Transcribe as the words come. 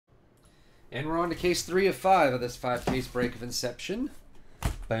And we're on to case 3 of 5 of this 5-case break of Inception.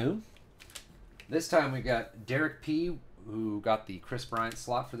 Boom. This time we got Derek P., who got the Chris Bryant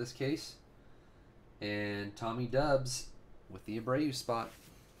slot for this case, and Tommy Dubs with the Abreu spot.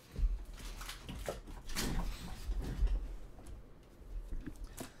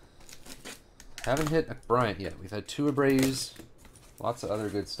 Haven't hit a Bryant yet. We've had 2 Abreu's, lots of other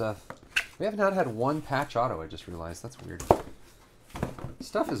good stuff. We have not had 1 patch auto, I just realized. That's weird.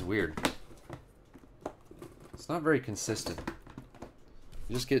 Stuff is weird. It's not very consistent.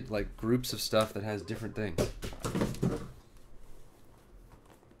 You just get like groups of stuff that has different things.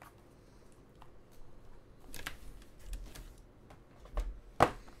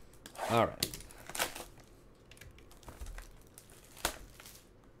 All right.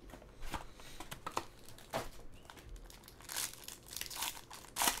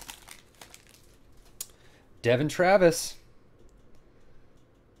 Devin Travis.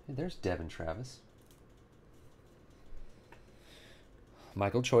 Hey, there's Devin Travis.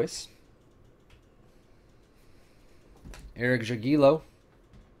 Michael Choice. Eric Jagiello.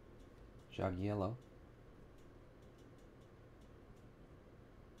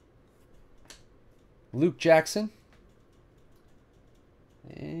 Luke Jackson.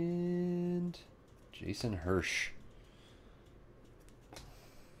 And Jason Hirsch.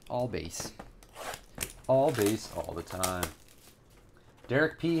 All base. All base all the time.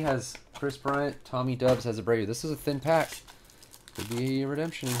 Derek P. has Chris Bryant. Tommy Dubs has Abreu. This is a thin pack. Could be a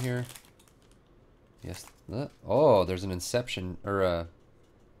redemption in here. Yes. Oh, there's an Inception. Or,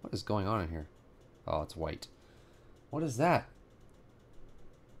 what is going on in here? Oh, it's white. What is that?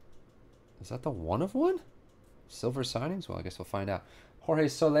 Is that the 1 of 1? Silver signings? Well, I guess we'll find out. Jorge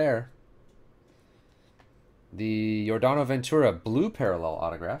Soler. The Yordano Ventura blue parallel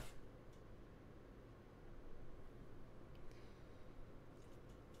autograph.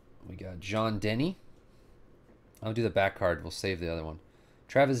 We got John Denny. I'll do the back card. We'll save the other one.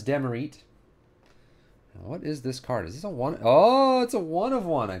 Travis Demerit. And what is this card? Is this a 1? Oh, it's a 1 of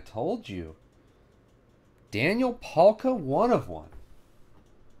 1. I told you. Daniel Palka 1 of 1.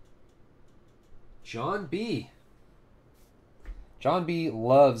 John B. John B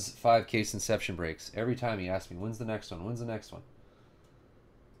loves 5-case Inception breaks. Every time he asks me, when's the next one? When's the next one?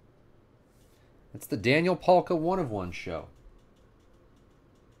 It's the Daniel Palka 1 of 1 show.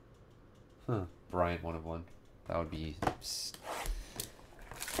 Huh. Bryant 1 of 1. That would be...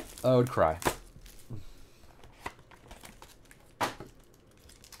 I would cry.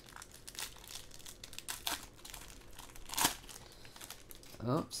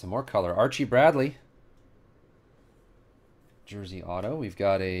 Oh, some more color. Archie Bradley. Jersey auto. We've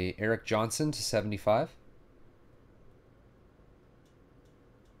got a Eric Johnson to 75.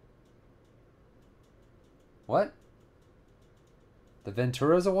 What? The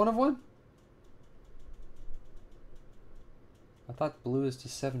Ventura's a 1 of 1? I thought blue is to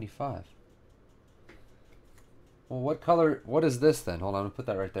 75. Well, what color? What is this then? Hold on, I'm going to put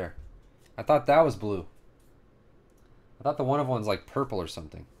that right there. I thought that was blue. I thought the 1 of 1's like purple or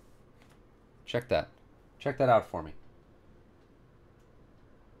something. Check that. Check that out for me.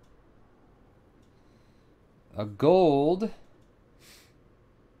 A gold.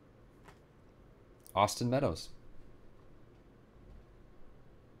 Austin Meadows.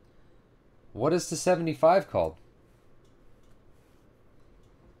 What is to 75 called?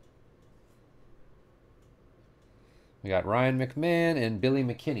 We got Ryan McMahon and Billy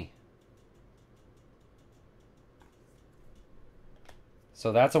McKinney.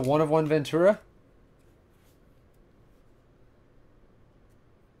 So that's a 1 of 1 Ventura.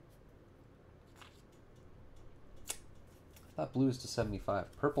 I thought blue is to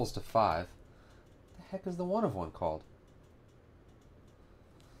 75. Purple's to 5. What the heck is the 1 of 1 called?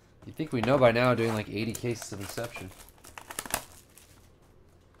 You'd think we know by now, doing like 80 cases of Inception.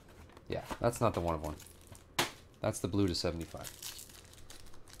 Yeah, that's not the 1 of 1. That's the blue to 75.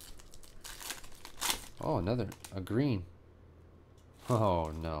 Oh, a green.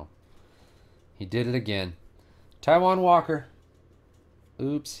 Oh, no. He did it again. Taiwan Walker.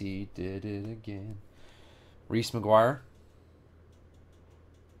 Oops, he did it again. Reese McGuire.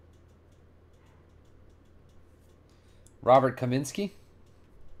 Robert Kaminsky.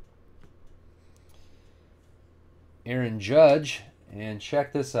 Aaron Judge. And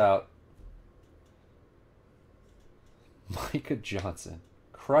check this out. Micah Johnson.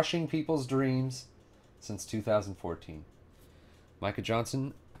 Crushing people's dreams since 2014. Micah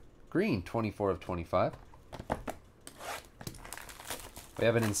Johnson, green, 24 of 25. We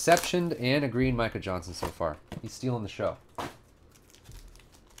have an Inception and a green Micah Johnson so far. He's stealing the show.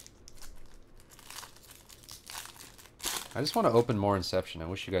 I just want to open more Inception. I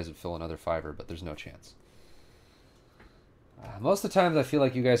wish you guys would fill another fiver, but there's no chance. Most of the times I feel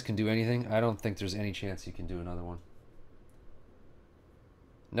like you guys can do anything. I don't think there's any chance you can do another one.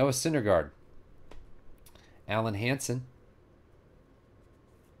 Noah Syndergaard. Alan Hansen.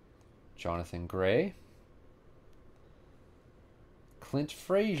 Jonathan Gray. Clint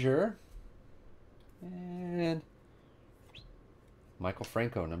Frazier. And Michael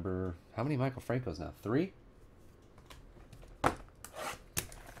Franco. Number... How many Michael Francos now? 3?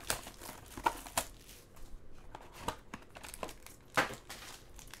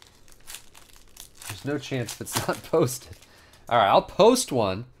 There's no chance if it's not posted. All right, I'll post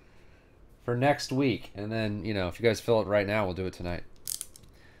one for next week. And then, you know, if you guys fill it right now, we'll do it tonight.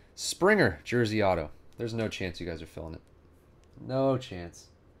 Springer, jersey auto. There's no chance you guys are filling it. No chance.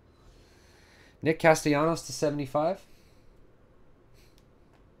 Nick Castellanos to 75.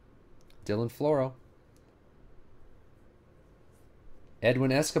 Dylan Floro.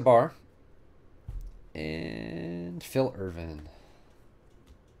 Edwin Escobar. And Phil Irvin.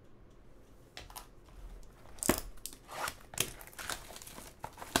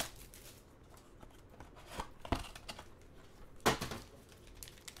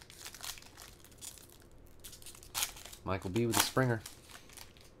 Michael B with a Springer.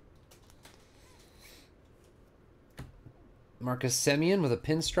 Marcus Semien with a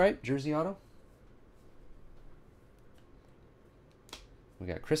pinstripe, jersey auto. We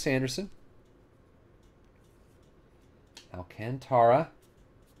got Chris Anderson. Alcantara.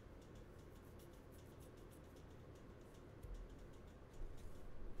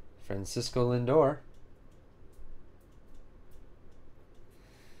 Francisco Lindor.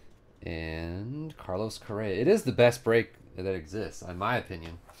 And Carlos Correa. It is the best break that exists, in my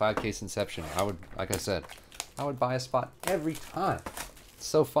opinion. 5-case Inception. I would, like I said, I would buy a spot every time. It's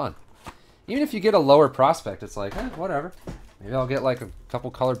so fun. Even if you get a lower prospect, it's like, whatever. Maybe I'll get like a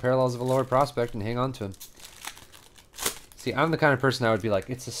couple colored parallels of a lower prospect and hang on to him. See, I'm the kind of person I would be like,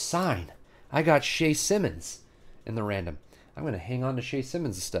 it's a sign. I got Shea Simmons in the random. I'm going to hang on to Shea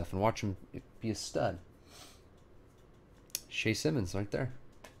Simmons' stuff and watch him be a stud. Shea Simmons right there.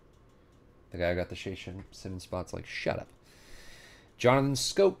 The guy who got the Shea Simmons spot's like, shut up. Jonathan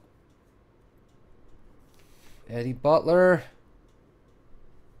Scope. Eddie Butler.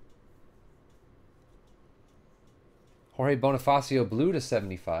 Jorge Bonifacio blue to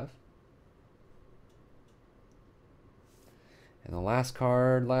 75. And the last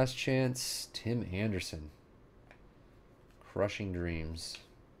card, last chance, Tim Anderson. Crushing Dreams.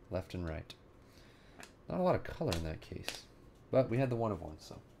 Left and right. Not a lot of color in that case. But we had the 1 of 1,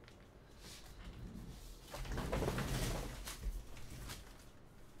 so.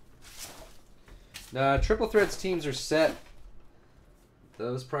 Triple Threats teams are set.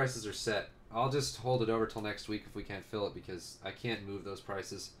 Those prices are set. I'll just hold it over till next week if we can't fill it because I can't move those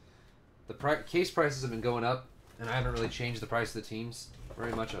prices. The case prices have been going up, and I haven't really changed the price of the teams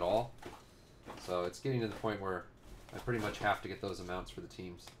very much at all. So it's getting to the point where I pretty much have to get those amounts for the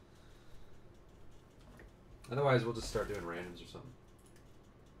teams. Otherwise, we'll just start doing randoms or something.